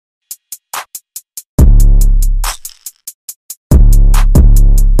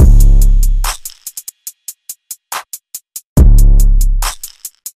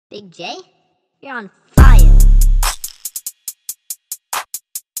Big J, you're on fire.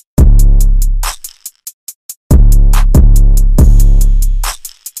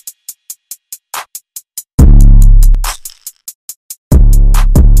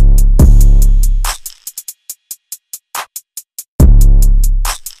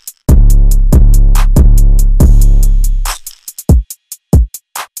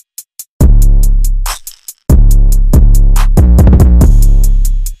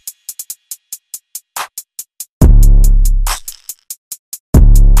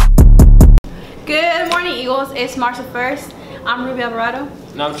 Good morning, Eagles. It's March 1st. I'm Ruby Alvarado.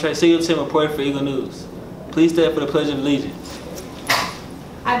 And I'm Trey Singleton reporting for Eagle News. Please stand for the Pledge of Allegiance.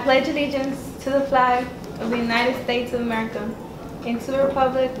 I pledge allegiance to the flag of the United States of America and to the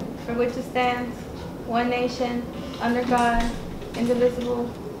republic for which it stands, one nation, under God, indivisible,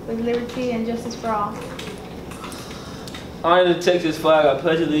 with liberty and justice for all. Honor the Texas flag. I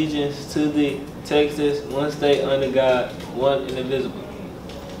pledge allegiance to the Texas, one state under God, one indivisible.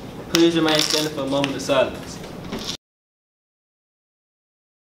 Please remain standing for a moment of silence.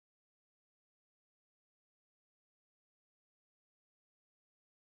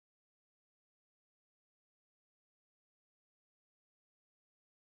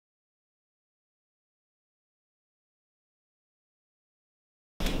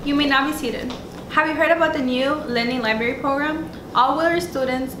 You may now be seated. Have you heard about the new Lending Library program? All Willard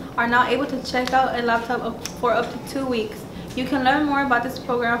students are now able to check out a laptop for up to 2 weeks. You can learn more about this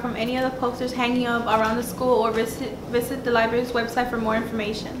program from any of the posters hanging up around the school or visit the library's website for more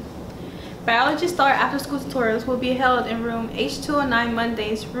information. Biology Star After School Tutorials will be held in room H209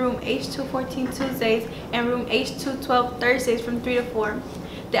 Mondays, room H214 Tuesdays, and room H212 Thursdays from 3 to 4.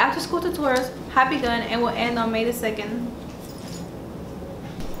 The after school tutorials have begun and will end on May the 2nd.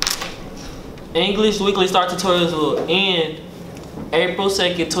 English Weekly Start tutorials will end April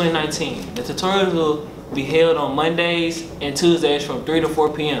 2nd, 2019. The tutorials will be held on Mondays and Tuesdays from 3 to 4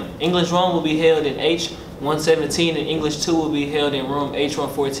 p.m. English 1 will be held in H117 and English 2 will be held in room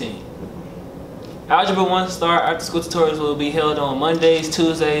H114. Algebra 1 Start After School tutorials will be held on Mondays,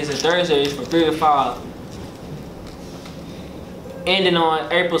 Tuesdays, and Thursdays from 3 to 5, ending on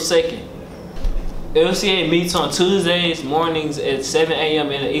April 2nd. LCA meets on Tuesdays mornings at 7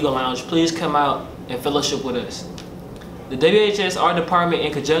 a.m. in the Eagle Lounge. Please come out and fellowship with us. The WHS Art Department,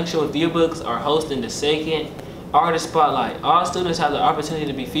 in conjunction with Yearbooks, are hosting the second Artist Spotlight. All students have the opportunity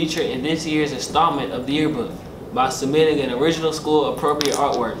to be featured in this year's installment of the yearbook by submitting an original school-appropriate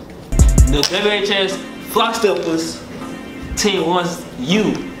artwork. The WHS Flocksteppers team wants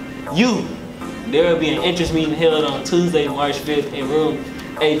you. There will be an interest meeting held on Tuesday, March 5th in room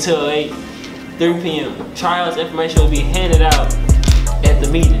 828, 3 p.m. Trials information will be handed out at the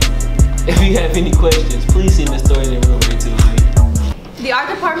meeting. If you have any questions, please see Ms. Story in room 828. The art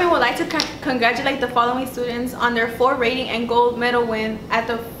department would like to congratulate the following students on their 4 rating and gold medal win at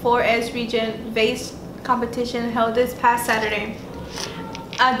the 4S Region Vase competition held this past Saturday.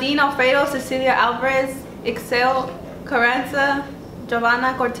 Dean Alfredo, Cecilia Alvarez, Excel Carranza,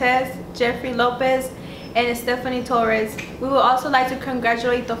 Giovanna Cortez, Jeffrey Lopez, and Stephanie Torres. We would also like to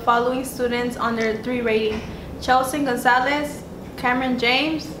congratulate the following students on their 3 rating: Chelsea Gonzalez, Cameron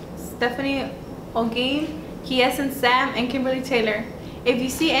James, Stephanie Ogin, Kieson Sam, and Kimberly Taylor. If you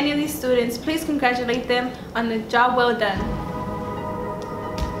see any of these students, please congratulate them on the job well done.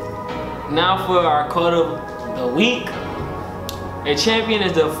 Now for our quote of the week. A champion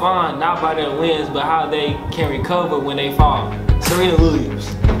is defined not by their wins, but how they can recover when they fall. Serena Williams.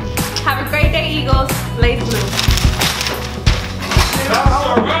 Have a great day, Eagles. Blaze Blue.